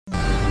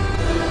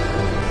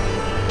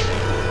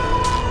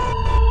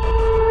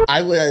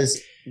I was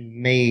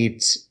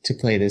made to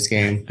play this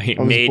game.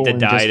 Made to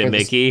die to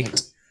Mickey?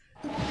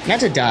 Not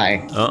to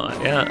die. Oh,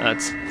 yeah,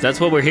 that's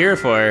what we're here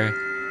for.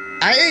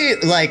 I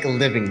like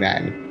living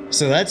then,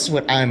 so that's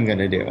what I'm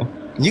gonna do.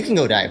 You can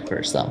go die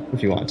first, though,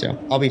 if you want to.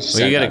 I'll be just.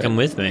 Well, you gotta come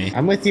with me.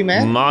 I'm with you,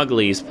 man.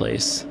 Mowgli's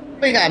place.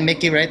 We got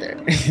Mickey right there.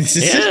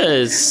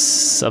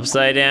 Yes,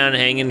 upside down,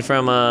 hanging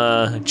from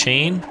a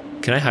chain.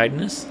 Can I hide in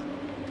this?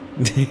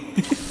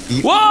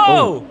 Whoa!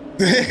 Oh.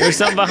 There's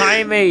something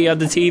behind me on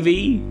the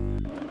TV.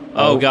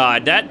 Oh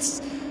God,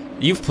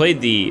 you've played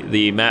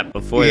the map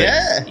before.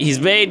 Yeah. He's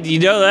made. You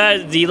know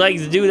that he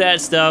likes to do that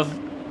stuff.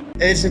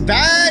 It's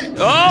bad.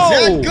 Oh!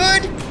 It's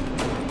not good.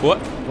 What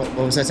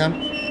was that sound?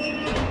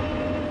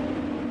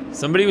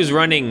 Somebody was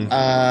running.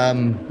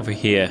 Over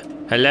here.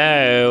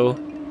 Hello.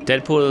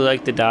 Deadpool would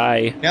like to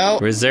die. No.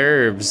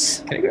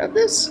 Reserves. Can I grab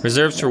this?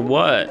 Reserves for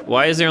what?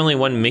 Why is there only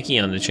one Mickey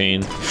on the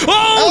chain?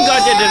 Oh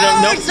God!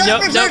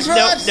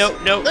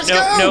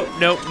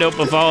 Nope.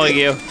 I'm following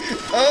you.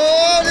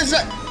 Oh, there's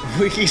a.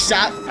 Will you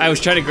stop? I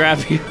was trying to grab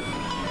you.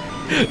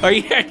 Are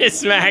you trying to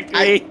smack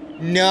me?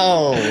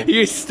 No.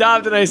 You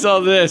stopped and I saw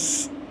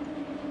this.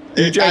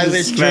 I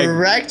was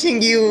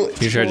directing you.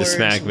 You tried to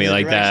smack me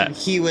like that.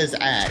 He was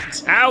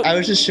at. Ow! I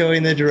was just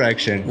showing the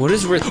direction. What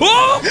is?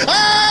 Oh!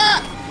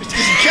 Ah!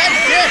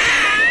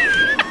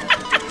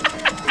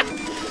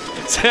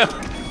 So,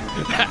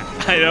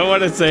 I don't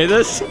want to say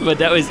this, but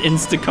that was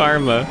insta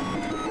karma.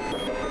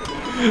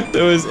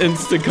 That was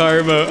insta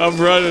karma. I'm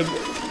running.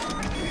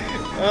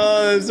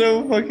 Oh, that's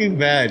so fucking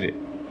bad.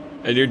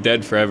 And you're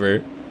dead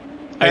forever.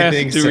 I have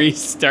to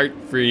restart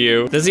for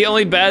you. That's the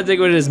only bad thing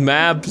with his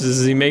maps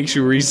is he makes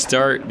you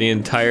restart the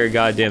entire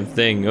goddamn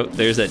thing. Oh,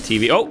 there's that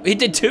TV. Oh, he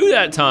did 2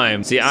 that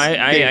time. See,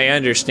 I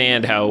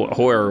understand how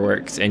horror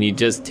works, and you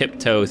just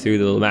tiptoe through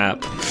the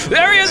map.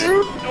 There he is!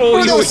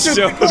 Oh, he was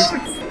so close.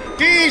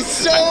 He's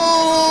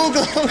so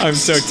close. I'm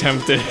so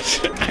tempted.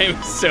 I'm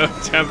so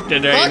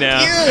tempted right now.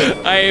 You.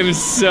 I am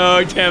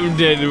so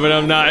tempted, but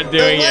I'm not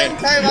doing it. The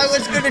one time I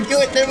was gonna do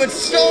it, there was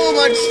so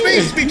much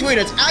space between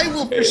us. I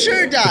will for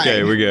sure die.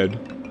 Okay, we're good.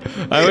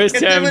 I was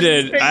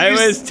tempted. I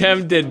was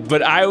tempted,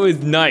 but I was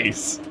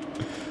nice.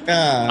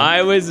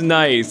 I was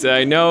nice.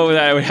 I know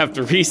that I would have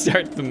to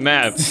restart the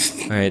map.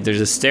 All right,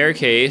 there's a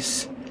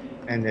staircase.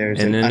 And there's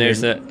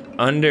there's an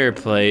under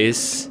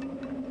place.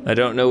 I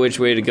don't know which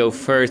way to go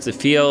first. I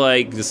feel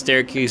like the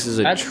staircase is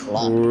a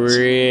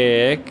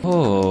trick.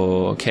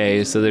 Oh,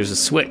 okay, so there's a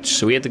switch.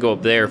 So we have to go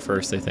up there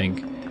first, I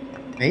think.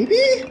 Maybe?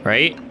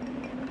 Right?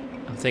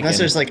 I'm thinking. Unless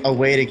there's like a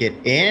way to get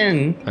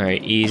in. All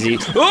right, easy.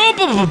 Oh,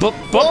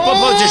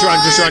 just run.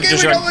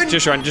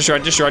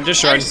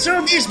 I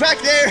assume he's back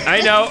there. I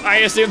know, I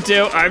assume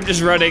too. I'm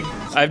just running.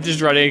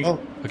 Oh.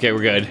 Okay, we're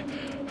good.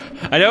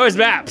 I know his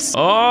maps.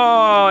 Oh,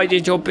 I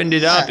just opened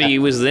it up. He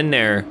was in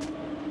there.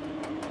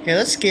 Okay,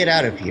 let's get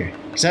out of here,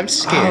 because I'm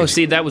scared. Oh,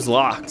 see, that was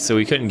locked, so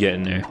we couldn't get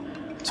in there.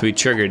 So we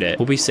triggered it.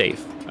 We'll be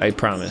safe, I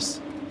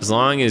promise. As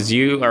long as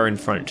you are in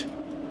front.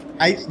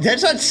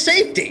 That's not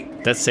safety.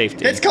 That's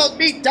safety. That's called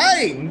me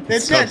dying.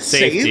 That's not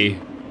safety.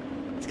 Safe.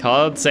 It's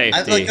called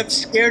safety. I'm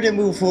scared to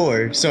move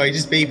forward, so I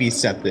just baby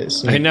step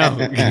this. I know.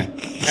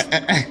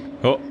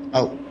 Oh.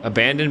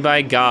 Abandoned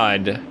by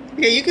God.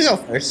 Yeah, you can go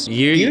first.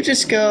 You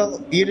just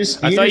go. I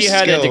thought you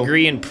had a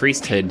degree in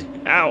priesthood.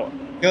 Ow.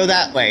 Go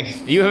that way.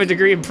 You have a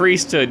degree in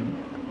priesthood.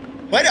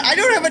 What? I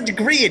don't have a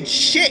degree in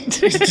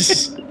shit. You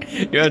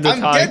have to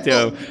talk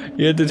to him.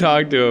 You have to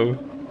talk to him.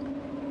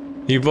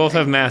 You both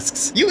have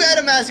masks. You had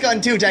a mask on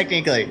too,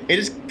 technically. It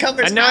just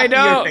covers half I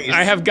know. Your face.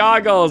 I have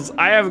goggles.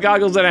 I have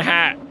goggles and a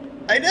hat.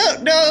 I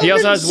don't know. He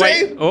also has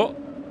weight. Oh.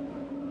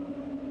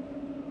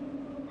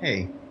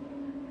 Hey.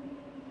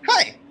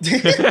 Hi.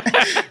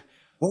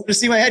 Want to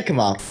see my head come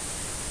off?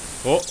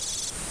 Oh.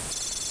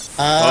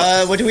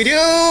 What do we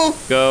do?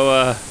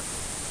 Go,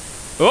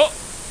 Oh!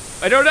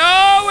 I don't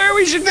know where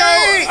we should go!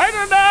 I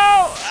don't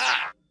know!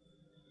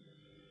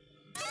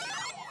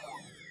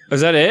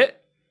 Was that it? Is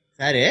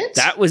that it?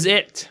 That was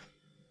it.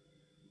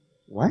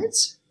 What?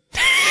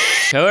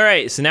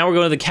 Alright, so now we're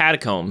going to the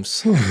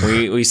catacombs.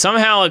 we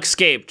somehow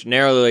escaped,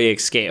 narrowly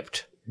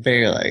escaped.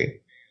 Barely.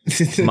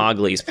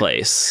 Mowgli's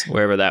place,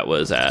 wherever that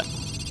was at.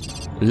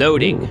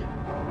 Loading.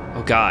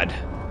 Oh god.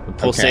 The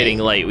pulsating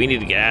light. We need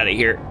to get out of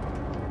here.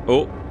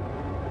 Oh.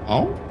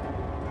 Oh?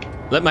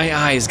 Let my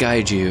eyes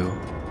guide you.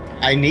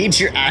 I need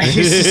your eyes.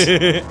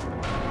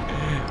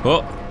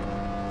 Oh.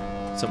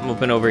 Something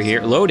open over here.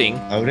 Loading.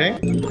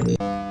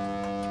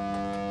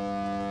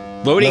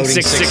 Loading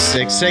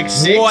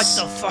 666. What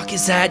the fuck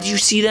is that? Did you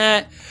see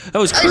that? That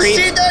was creepy. I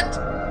see that.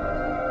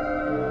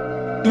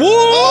 Whoa!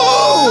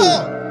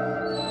 Oh!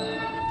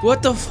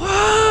 What the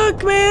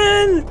fuck,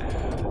 man?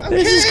 Okay.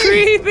 This is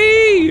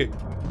creepy.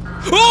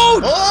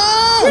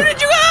 Oh! Where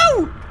did you go?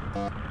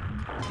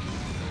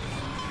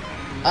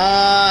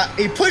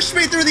 He pushed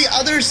me through the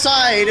other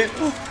side.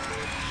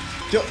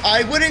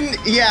 I wouldn't.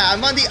 Yeah,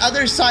 I'm on the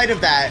other side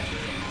of that.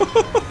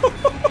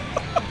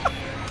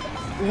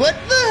 What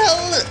the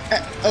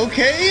hell?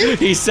 Okay.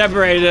 He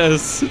separated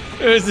us. It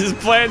was his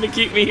plan to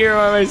keep me here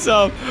by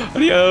myself.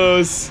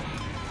 Adios.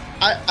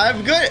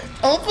 I'm good.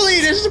 Hopefully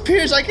it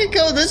disappears. I can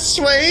go this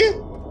way.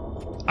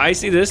 I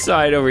see this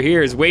side over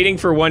here is waiting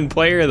for one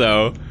player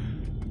though.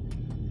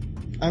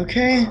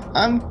 Okay,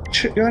 I'm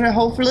gonna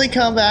hopefully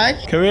come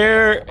back. Come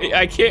here.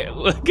 I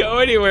can't go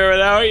anywhere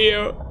without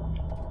you.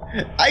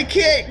 I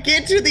can't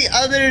get to the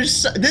other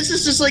side. This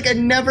is just like a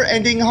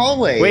never-ending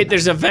hallway. Wait,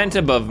 there's a vent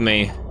above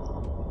me.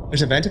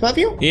 There's a vent above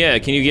you? Yeah,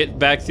 can you get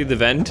back through the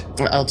vent?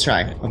 I'll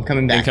try. I'm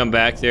coming back. And come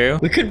back through?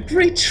 We could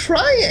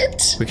retry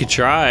it. We could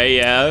try,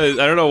 yeah. I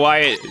don't know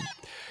why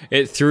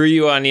it threw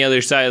you on the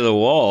other side of the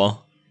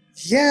wall.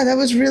 Yeah, that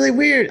was really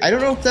weird. I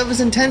don't know if that was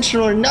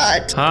intentional or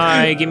not.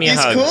 Hi, give me a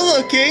hug. He's cool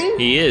looking.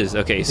 He is.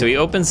 Okay, so he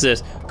opens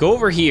this. Go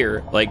over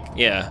here. Like,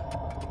 yeah.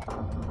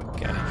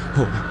 Okay.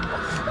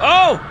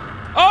 Oh!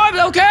 Oh,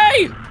 I'm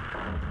okay!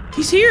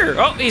 He's here.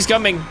 Oh, he's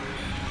coming.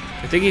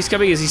 I think he's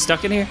coming. Is he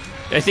stuck in here?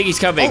 I think he's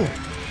coming.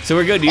 Oh. So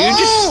we're good. Yeah,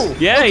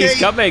 okay. he's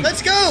coming.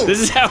 Let's go. This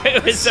is how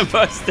it was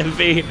supposed to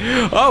be.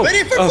 Oh.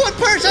 Ready for one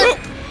person. Oh.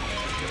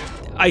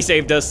 I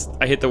saved us.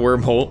 I hit the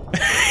wormhole.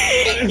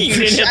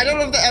 I don't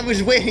know if I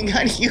was waiting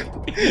on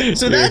you.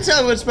 So that's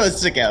how it was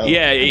supposed to go.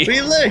 Yeah.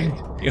 We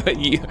learned.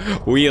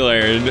 We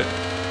learned.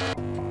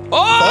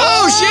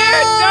 Oh,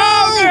 shit!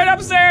 No, get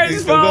upstairs.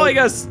 He's following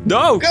us.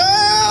 No.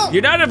 Go!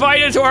 You're not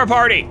invited to our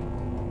party.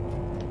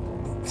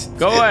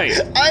 Go away.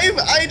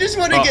 I just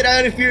want to get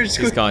out of here.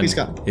 He's gone. He's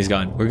gone. He's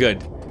gone. We're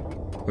good.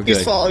 We're good.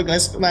 He's following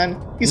us,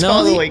 man. He's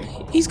following.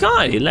 He's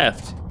gone. He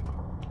left.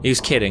 He was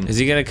kidding. Is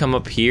he gonna come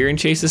up here and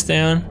chase us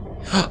down?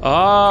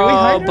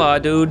 Oh,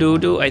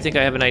 ba-doo-doo-doo. I think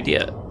I have an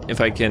idea. If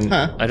I can.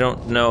 Huh? I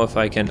don't know if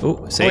I can.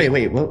 Oh, say.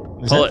 Wait.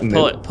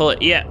 What? Pull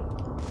it. Yeah.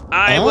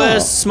 I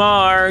was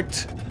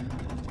smart.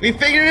 We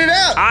figured it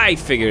out. I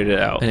figured it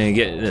out. And then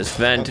get in this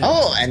vent.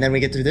 Oh, and then we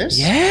get through this?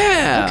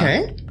 Yeah.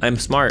 Okay. I'm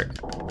smart.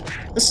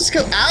 Let's just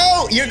go.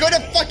 Ow! You're gonna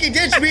fucking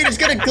ditch me and it's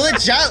gonna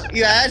glitch out,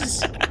 you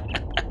ass.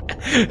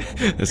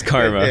 That's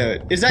karma.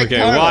 Is that okay,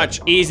 karma? Watch.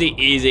 Easy.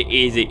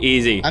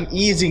 I'm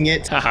easing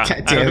it.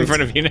 I'm in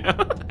front of you now.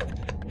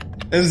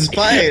 This is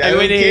fine. I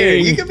don't care.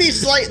 You can be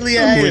slightly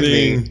ahead of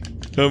me.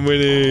 I'm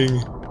winning.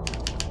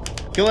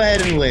 Go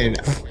ahead and win.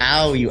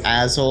 Ow, you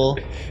asshole.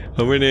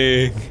 I'm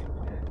winning.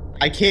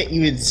 I can't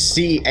even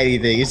see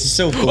anything. It's just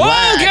so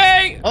black.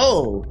 Okay.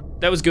 Oh.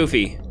 That was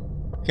goofy.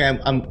 Okay,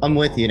 I'm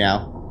with you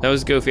now. That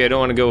was goofy. I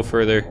don't want to go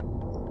further.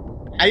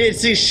 I didn't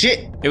see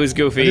shit. It was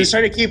goofy. I'm just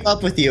trying to keep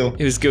up with you.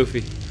 It was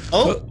goofy.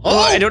 Oh.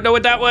 I don't know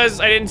what that was.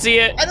 I didn't see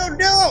it. I don't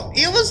know.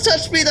 He almost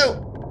touched me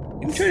though.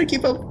 I'm trying to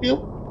keep up with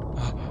you.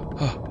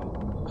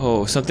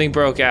 Oh, something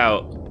broke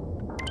out.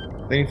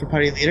 Waiting for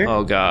party leader?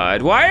 Oh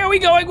god. Why are we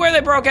going where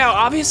they broke out?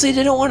 Obviously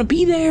they don't want to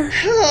be there.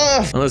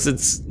 Unless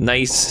it's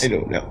nice. I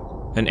don't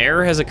know. An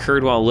error has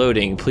occurred while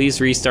loading.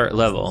 Please restart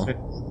level.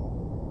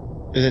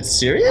 Is it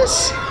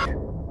serious?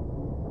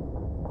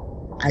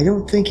 I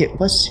don't think it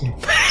was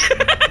serious.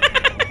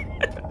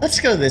 Let's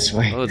go this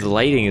way. Oh, the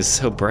lighting is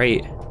so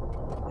bright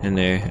in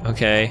there.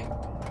 Okay.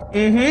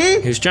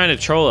 Mm-hmm. He was trying to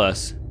troll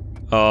us.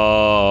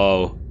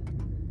 Oh.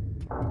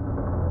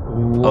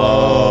 Whoa.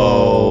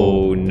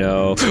 Oh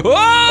no.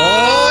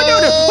 Oh, no.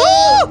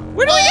 Oh,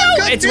 where do we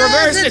go? It's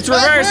reversed.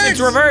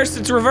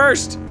 It's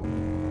reversed.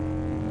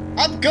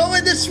 I'm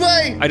going this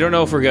way. I don't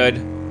know if we're good.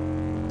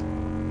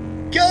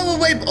 Go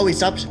away. Oh, he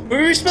stopped.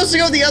 Were we supposed to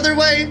go the other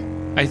way?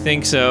 I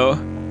think so.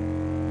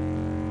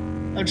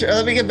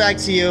 Let me get back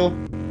to you.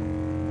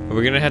 Are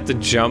we gonna have to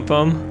jump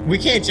him? We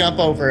can't jump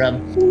over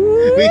him.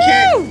 We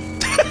can't.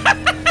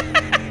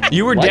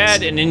 You were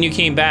dead and then you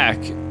came back.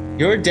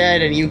 You're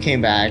dead and you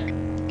came back.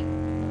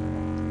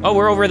 Oh,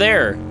 we're over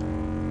there.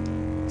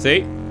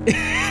 See?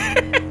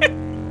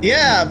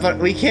 Yeah, but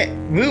we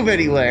can't move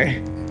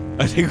anywhere.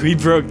 I think we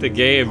broke the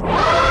game.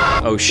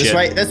 Oh shit.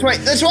 That's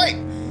right.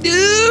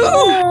 Ew.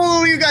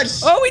 Oh, you got.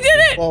 Oh, we did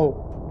it.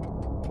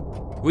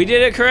 Oh. We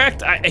did it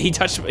correct.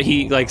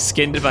 He like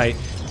skinned my.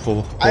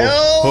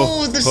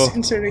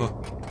 Inserting.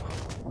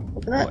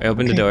 I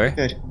opened the door.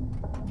 Good.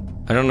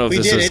 I don't know if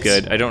this was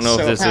good. I don't know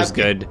if this was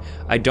good.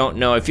 I don't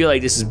know. I feel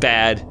like this is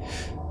bad.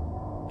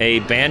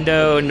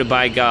 Abandoned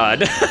by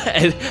God.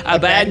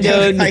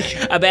 Abandoned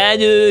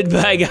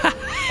by God.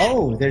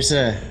 Oh, there's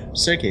a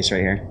staircase right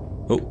here.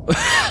 Oh.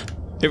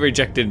 It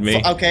rejected me.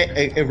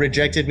 Okay, it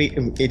rejected me.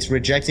 It's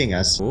rejecting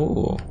us.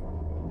 Ooh.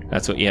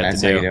 That's what you have to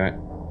do. That's how you do it.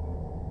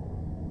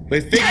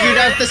 We figured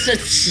out the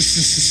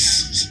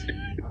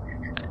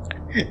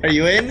Are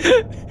you in?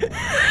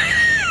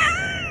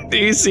 Do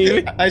you see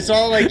me? I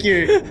saw like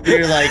you're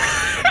like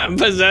I'm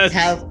possessed.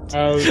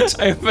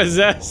 I'm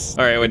possessed.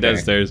 All right, I went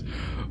downstairs.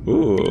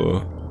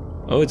 Ooh.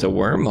 Oh, it's a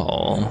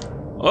wormhole.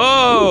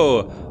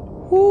 Oh.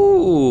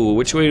 Ooh.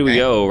 Which way do we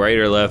go? Right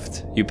or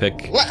left? You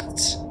pick.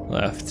 Left.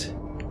 Left.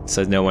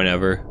 Said no one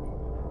ever.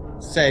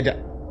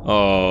 Said.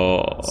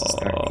 Oh.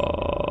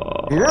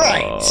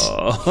 Right.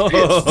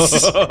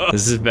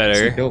 This is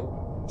better.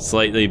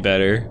 Slightly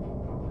better.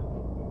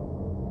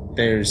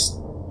 There's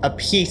a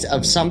piece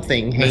of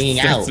something hanging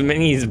out. That's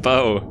Minnie's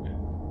bow.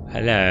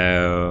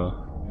 Hello.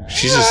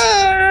 She's just.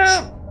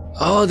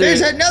 Oh,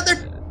 there's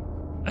another.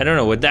 I don't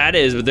know what that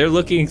is, but they're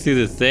looking through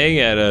the thing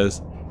at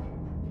us.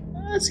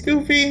 That's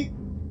goofy.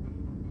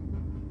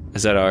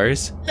 Is that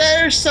ours?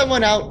 There's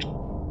someone out.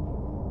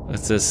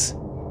 What's this?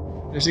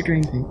 There's a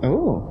green thing.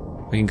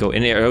 Oh. We can go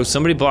in there. Oh,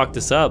 somebody blocked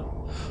us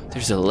up.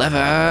 There's a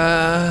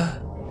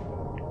lever.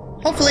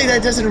 Hopefully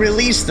that doesn't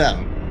release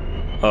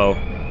them. Oh.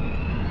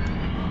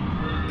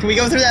 Can we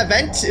go through that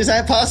vent? Is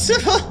that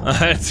possible?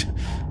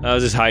 I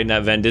was just hiding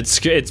that vent.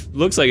 It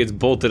looks like it's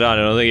bolted on.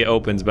 I don't think it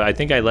opens, but I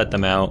think I let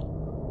them out.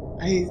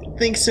 I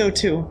think so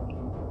too.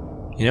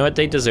 You know what?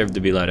 They deserve to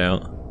be let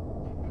out.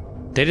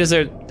 They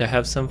deserve to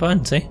have some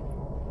fun, see?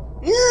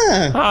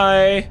 Yeah.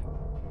 Hi.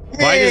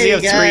 Why does he have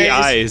 3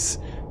 eyes?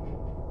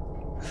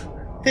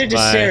 They're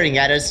just staring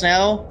at us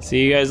now.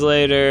 See you guys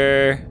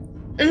later.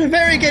 It's a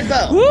very good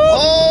bow. Woo!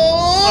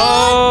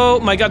 Oh!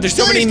 Oh my god, there's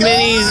so many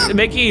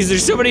Mickeys.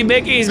 There's so many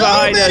Mickeys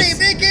behind us. So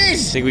many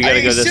Mickeys! I think we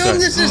gotta go this way. I assume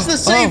this is the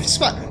safe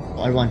spot.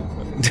 Oh, I won.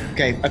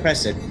 Okay, I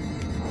pressed it.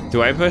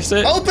 Do I push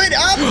it? Open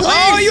up, please!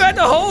 Oh, you had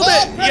to hold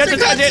it! You had to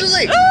touch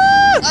it!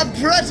 Ah! I'm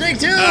pressing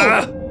too!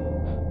 Ah!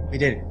 We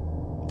did it.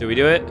 Did we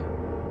do it?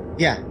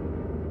 Yeah.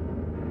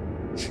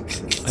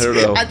 I don't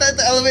know. I thought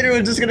the elevator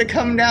was just gonna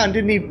come down.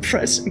 Didn't need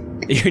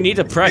pressing. You need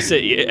to press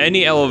it.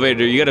 Any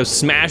elevator, you gotta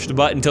smash the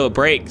button until it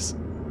breaks.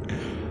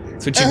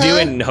 That's what you do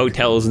in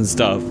hotels and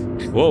stuff.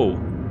 Whoa.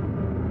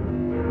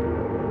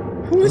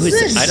 Who is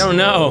this? I don't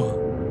know.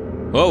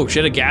 Whoa, she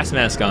had a gas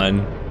mask on.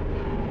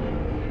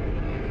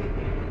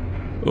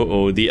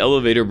 Uh-oh, the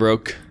elevator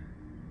broke.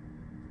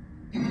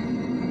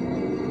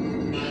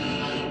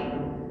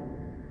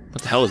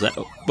 What the hell is that?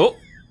 Oh.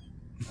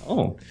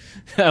 Oh.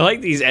 I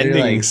like these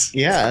endings.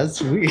 Like, yeah,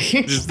 that's weird.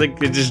 Just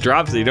like it just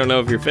drops it. You don't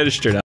know if you're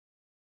finished or not.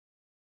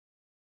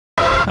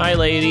 Hi,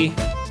 lady.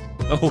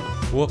 Oh,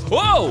 whoa!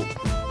 Whoa!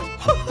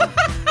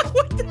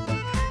 What the?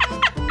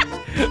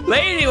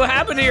 Lady, what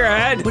happened to your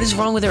head? What is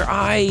wrong with her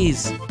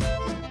eyes?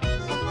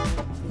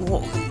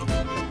 Whoa.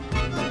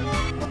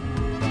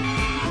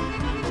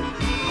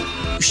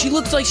 She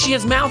looks like she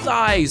has mouth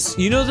eyes.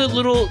 You know the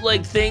little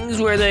like things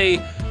where they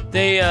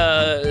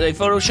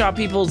Photoshop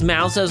people's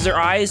mouths as their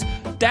eyes?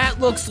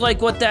 That looks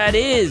like what that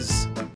is.